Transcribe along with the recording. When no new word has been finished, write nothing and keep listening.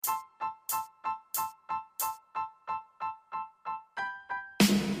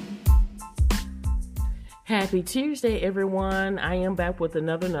Happy Tuesday, everyone. I am back with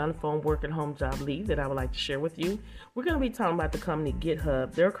another non-phone work at home job lead that I would like to share with you. We're going to be talking about the company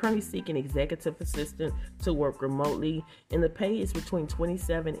GitHub. They're currently seeking executive assistant to work remotely, and the pay is between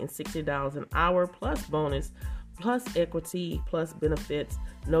 $27 and $60 an hour, plus bonus, plus equity, plus benefits.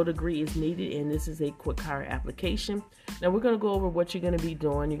 No degree is needed, and this is a quick hire application. Now we're going to go over what you're going to be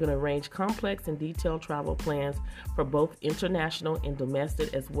doing. You're going to arrange complex and detailed travel plans for both international and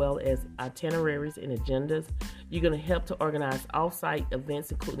domestic, as well as itineraries and agendas. You're going to help to organize off-site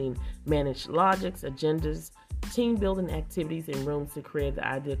events, including manage logics, agendas, team building activities, and rooms to create the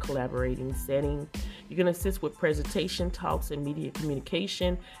ideal collaborating setting. You're going to assist with presentation, talks, and media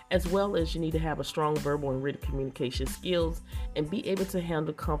communication, as well as you need to have a strong verbal and written communication skills and be able to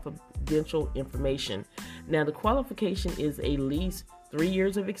handle confidential information. Now, the qualification is at least 3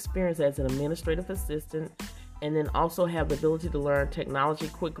 years of experience as an administrative assistant, and then also have the ability to learn technology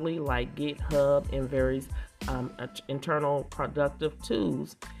quickly, like GitHub and various internal productive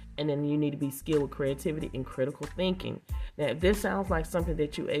tools. And then you need to be skilled with creativity and critical thinking. Now, if this sounds like something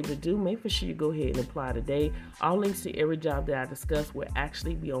that you're able to do, make sure you go ahead and apply today. All links to every job that I discuss will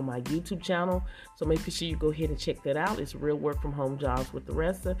actually be on my YouTube channel. So make sure you go ahead and check that out. It's real work from home jobs with the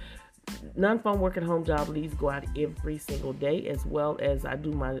rest of non-phone work at home job leads go out every single day, as well as I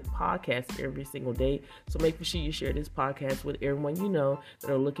do my podcast every single day. So make sure you share this podcast with everyone you know that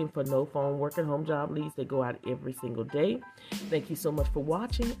are looking for no phone work at home job leads that go out every single day. Thank you so much for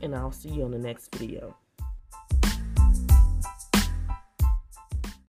watching, and I'll see you on the next video.